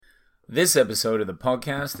This episode of the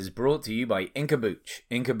podcast is brought to you by Inkabooch.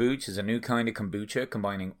 Inkabooch is a new kind of kombucha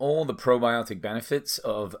combining all the probiotic benefits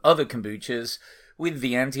of other kombuchas with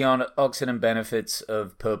the antioxidant benefits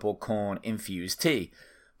of purple corn infused tea.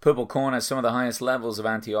 Purple corn has some of the highest levels of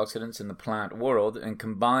antioxidants in the plant world, and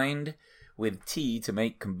combined with tea to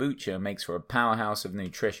make kombucha makes for a powerhouse of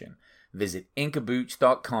nutrition. Visit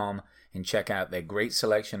inkabooch.com and check out their great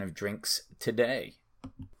selection of drinks today.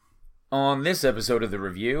 On this episode of the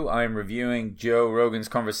review, I am reviewing Joe Rogan's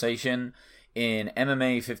conversation in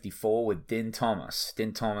MMA 54 with Din Thomas.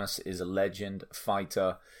 Din Thomas is a legend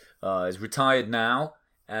fighter, is retired now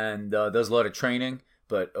and does a lot of training,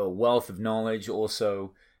 but a wealth of knowledge.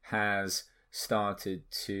 Also has started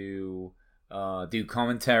to do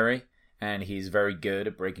commentary, and he's very good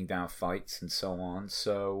at breaking down fights and so on.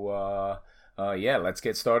 So, let's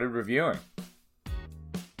get started reviewing.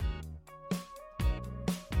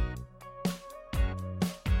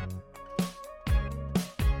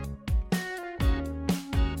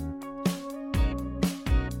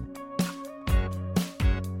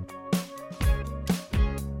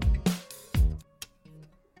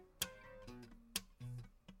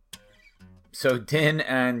 So Din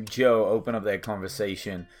and Joe open up their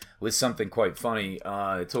conversation with something quite funny,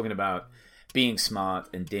 talking about being smart,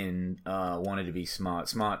 and Din wanted to be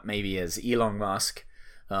smart maybe as Elon Musk,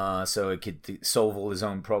 so it could solve all his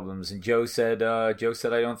own problems. And Joe said, I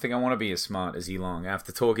don't think I want to be as smart as Elon.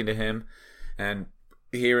 After talking to him and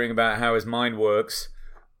hearing about how his mind works,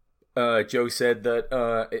 Joe said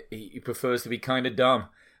that he prefers to be kind of dumb,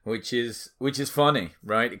 which is funny,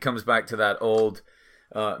 right? It comes back to that old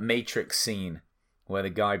Matrix scene where the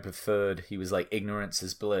guy preferred, he was like, ignorance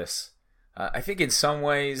is bliss. I think in some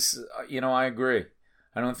ways, I agree.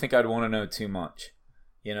 I don't think I'd want to know too much.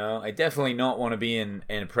 I definitely not want to be in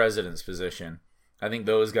a president's position. I think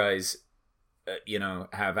those guys,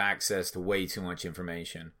 have access to way too much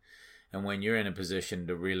information. And when you're in a position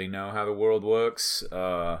to really know how the world works,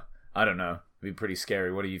 I don't know, it'd be pretty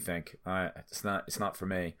scary. What do you think? It's not for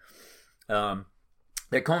me.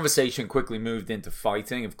 Their conversation quickly moved into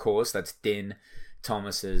fighting, of course. That's Din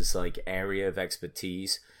Thomas's area of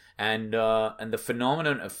expertise, and the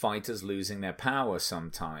phenomenon of fighters losing their power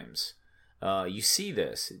sometimes. You see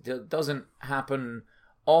this. It doesn't happen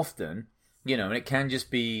often, and it can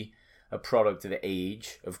just be a product of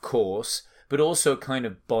age, of course, but also kind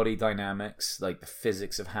of body dynamics, like the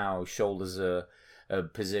physics of how shoulders are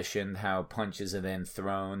positioned, how punches are then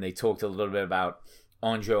thrown. They talked a little bit about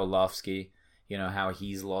Andrei Arlovski. How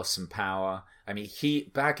he's lost some power. I mean,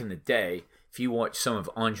 back in the day, if you watch some of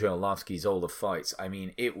Andrei Arlovski's older fights, I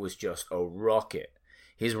mean, it was just a rocket.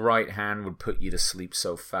 His right hand would put you to sleep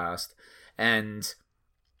so fast. And,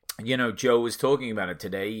 Joe was talking about it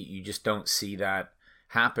today. You just don't see that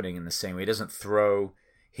happening in the same way. He doesn't throw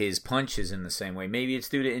his punches in the same way. Maybe it's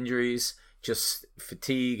due to injuries, just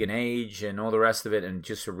fatigue and age and all the rest of it, and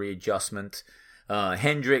just a readjustment.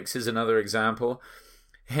 Hendricks is another example.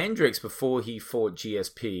 Hendricks, before he fought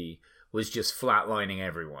GSP, was just flatlining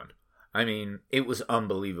everyone. I mean, it was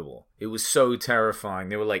unbelievable. It was so terrifying.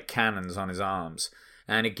 They were like cannons on his arms.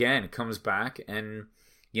 And again, it comes back and,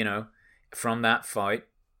 from that fight,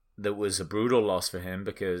 that was a brutal loss for him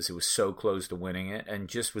because it was so close to winning it and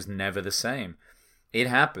just was never the same. It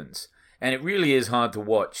happens. And it really is hard to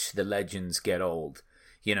watch the legends get old.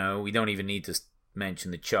 We don't even need to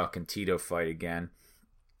mention the Chuck and Tito fight again.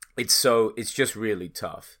 It's just really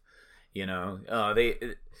tough,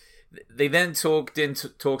 They then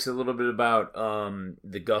talks a little bit about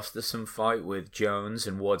the Gustafsson fight with Jones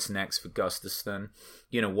and what's next for Gustafsson.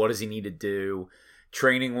 What does he need to do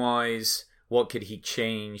training wise? What could he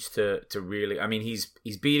change to really? I mean,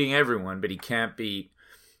 he's beating everyone, but he can't beat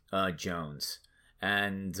Jones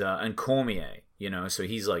and Cormier. So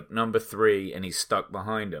he's like number 3, and he's stuck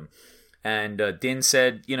behind him. And Din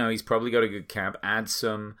said, he's probably got a good camp. Add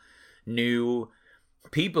some new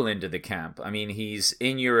people into the camp. I mean, he's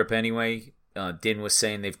in Europe anyway. Din was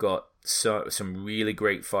saying they've got some really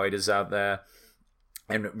great fighters out there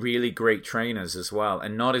and really great trainers as well,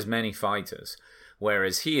 and not as many fighters.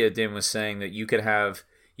 Whereas here, Din was saying that you could have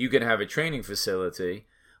a training facility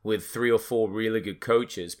with 3 or 4 really good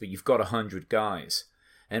coaches, but you've got 100 guys,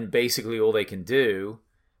 and basically all they can do,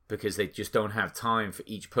 because they just don't have time for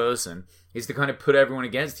each person, is to kind of put everyone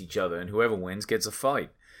against each other, and whoever wins gets a fight.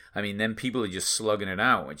 I mean, then people are just slugging it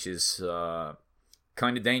out, which is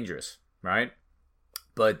kind of dangerous, right?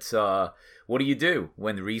 But what do you do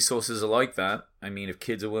when the resources are like that? I mean, if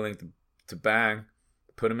kids are willing to bang,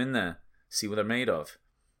 put them in there, see what they're made of.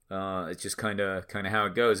 It's just kind of how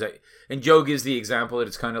it goes. And Joe gives the example that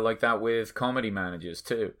it's kind of like that with comedy managers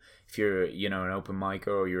too. If you're, an open micer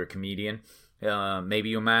or you're a comedian, maybe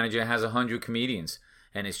your manager has 100 comedians,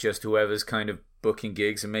 and it's just whoever's kind of booking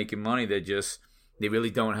gigs and making money. They really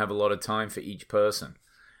don't have a lot of time for each person,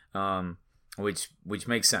 which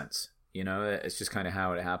makes sense. It's just kind of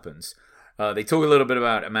how it happens. They talk a little bit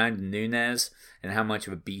about Amanda Nunes and how much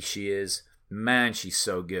of a beast she is. Man, she's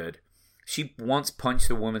so good. She once punched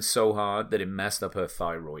a woman so hard that it messed up her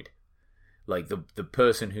thyroid. Like the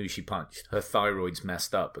person who she punched, her thyroid's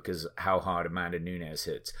messed up because of how hard Amanda Nunes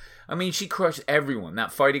hits. I mean, she crushed everyone.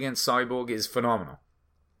 That fight against Cyborg is phenomenal.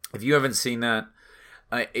 If you haven't seen that,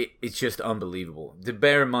 it's just unbelievable. To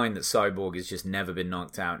bear in mind that Cyborg has just never been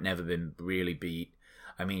knocked out, never been really beat.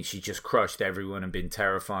 I mean, she just crushed everyone and been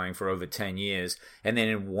terrifying for over 10 years. And then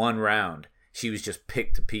in one round, she was just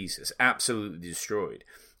picked to pieces, absolutely destroyed.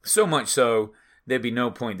 So much so, there'd be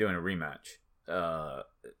no point doing a rematch.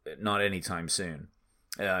 Not anytime soon.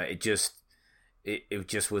 It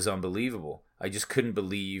just was unbelievable. I just couldn't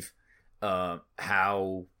believe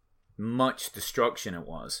how much destruction it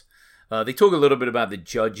was. They talk a little bit about the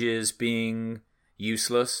judges being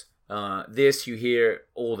useless. This you hear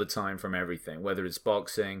all the time from everything, whether it's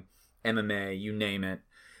boxing, MMA, you name it.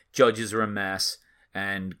 Judges are a mess,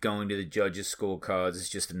 and going to the judges' scorecards is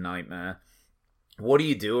just a nightmare. What do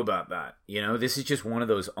you do about that? This is just one of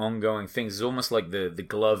those ongoing things. It's almost like the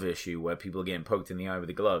glove issue where people are getting poked in the eye with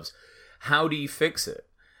the gloves. How do you fix it?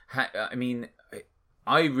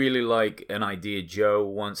 I really like an idea Joe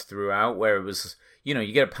once threw out where it was,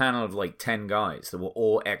 you get a panel of like 10 guys that were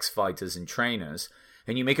all ex-fighters and trainers,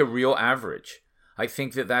 and you make a real average. I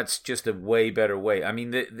think that's just a way better way. I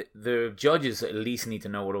mean, the judges at least need to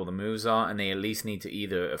know what all the moves are, and they at least need to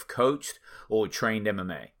either have coached or trained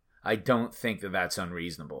MMA. I don't think that's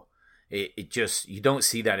unreasonable. It just, you don't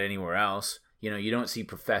see that anywhere else. You don't see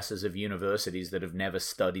professors of universities that have never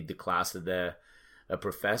studied the class that they're a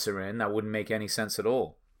professor in. That wouldn't make any sense at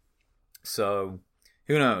all. So,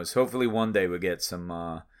 who knows? Hopefully one day we'll get some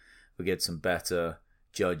better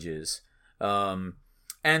judges.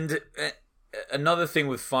 And another thing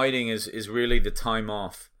with fighting is really the time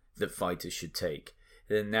off that fighters should take.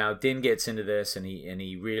 And now Din gets into this, and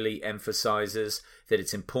he really emphasizes that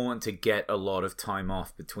it's important to get a lot of time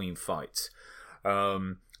off between fights.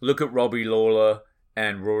 Look at Robbie Lawler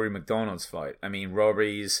and Rory McDonald's fight. I mean,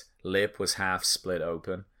 Robbie's lip was half split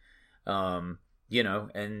open, and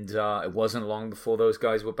it wasn't long before those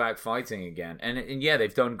guys were back fighting again. And yeah,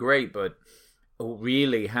 they've done great, but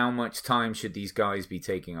really, how much time should these guys be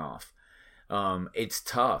taking off? It's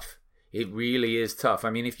tough. It really is tough. I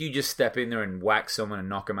mean, if you just step in there and whack someone and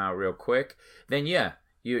knock them out real quick, then yeah,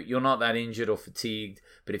 you're not that injured or fatigued.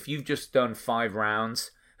 But if you've just done 5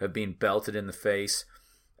 rounds of being belted in the face,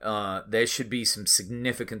 there should be some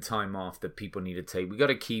significant time off that people need to take. We got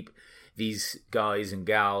to keep these guys and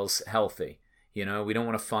gals healthy. We don't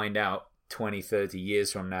want to find out 20, 30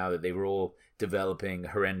 years from now that they were all developing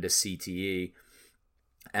horrendous CTE.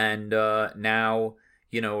 And now,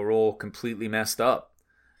 we're all completely messed up.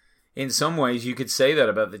 In some ways, you could say that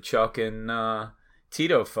about the Chuck and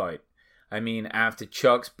Tito fight. I mean, after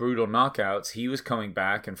Chuck's brutal knockouts, he was coming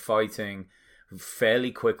back and fighting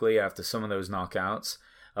fairly quickly after some of those knockouts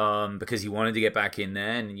because he wanted to get back in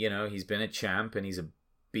there. And, he's been a champ and he's a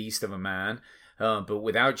beast of a man. But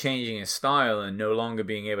without changing his style and no longer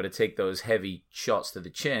being able to take those heavy shots to the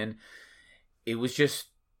chin, it was just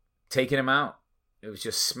taking him out. It was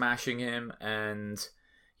just smashing him, and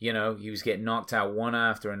he was getting knocked out one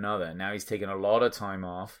after another. Now he's taken a lot of time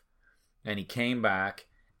off, and he came back,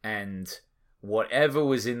 and whatever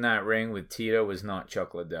was in that ring with Tito was not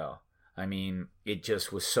Chuck Liddell. I mean, it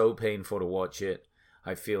just was so painful to watch it.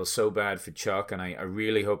 I feel so bad for Chuck, and I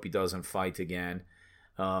really hope he doesn't fight again.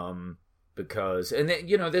 Because, and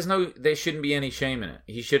there shouldn't be any shame in it.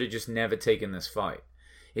 He should have just never taken this fight.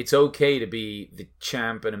 It's okay to be the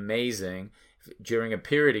champ and amazing during a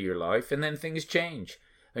period of your life, and then things change.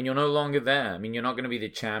 And you're no longer there. I mean, you're not going to be the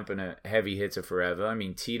champ and a heavy hitter forever. I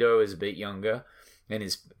mean, Tito is a bit younger and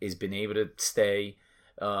is been able to stay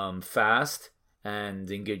fast and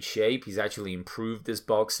in good shape. He's actually improved his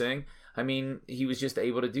boxing. I mean, he was just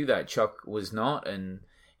able to do that. Chuck was not, and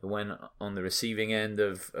went on the receiving end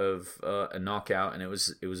of a knockout, and it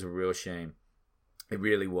was a real shame. It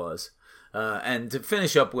really was. And to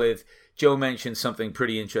finish up with, Joe mentioned something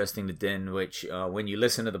pretty interesting to Din, which when you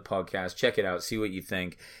listen to the podcast, check it out, see what you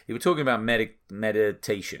think. They were talking about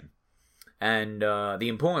meditation and the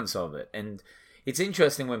importance of it. And it's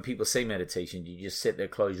interesting when people say meditation, you just sit there,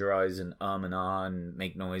 close your eyes, and and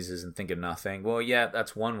make noises and think of nothing. Well, yeah,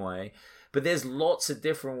 that's one way. But there's lots of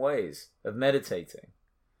different ways of meditating.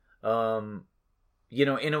 In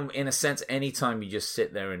a sense, anytime you just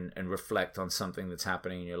sit there and reflect on something that's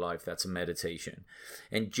happening in your life, that's a meditation.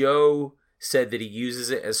 And Joe said that he uses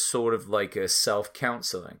it as sort of like a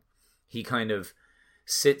self-counseling. He kind of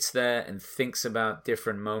sits there and thinks about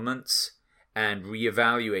different moments and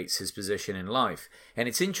reevaluates his position in life. And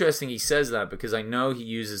it's interesting he says that because I know he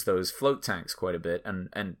uses those float tanks quite a bit.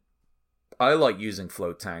 And I like using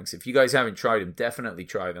float tanks. If you guys haven't tried them, definitely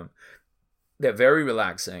try them. They're very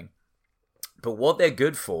relaxing. But what they're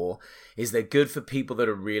good for is they're good for people that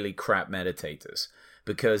are really crap meditators.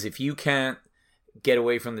 Because if you can't get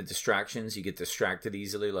away from the distractions, you get distracted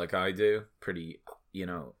easily like I do, pretty,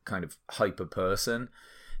 kind of hyper person,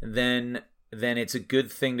 then it's a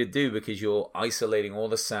good thing to do because you're isolating all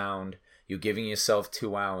the sound, you're giving yourself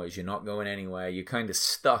 2 hours, you're not going anywhere, you're kind of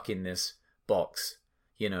stuck in this box,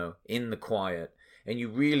 in the quiet. And you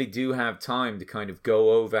really do have time to kind of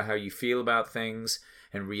go over how you feel about things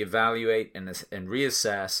and reevaluate and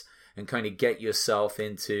reassess and kind of get yourself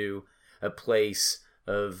into a place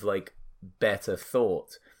of like better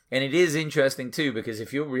thought. And it is interesting too, because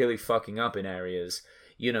if you're really fucking up in areas,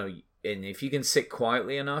 and if you can sit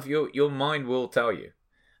quietly enough, your mind will tell you.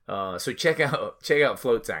 So check out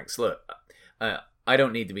float tanks. Look, I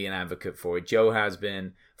don't need to be an advocate for it. Joe has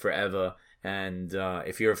been forever. And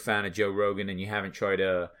if you're a fan of Joe Rogan and you haven't tried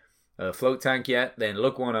a float tank yet, then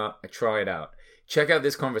look one up and try it out. Check out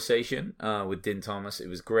this conversation with Din Thomas. It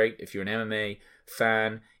was great. If you're an MMA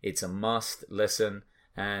fan, it's a must listen.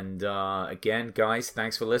 And again, guys,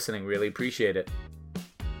 thanks for listening. Really appreciate it.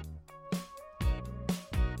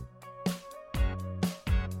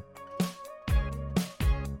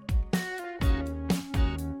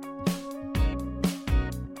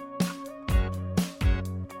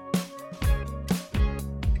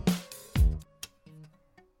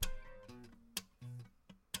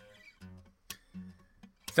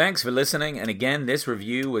 Thanks for listening, and again, this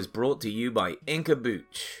review was brought to you by Inca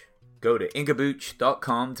Booch. Go to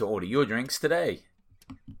incabooch.com to order your drinks today.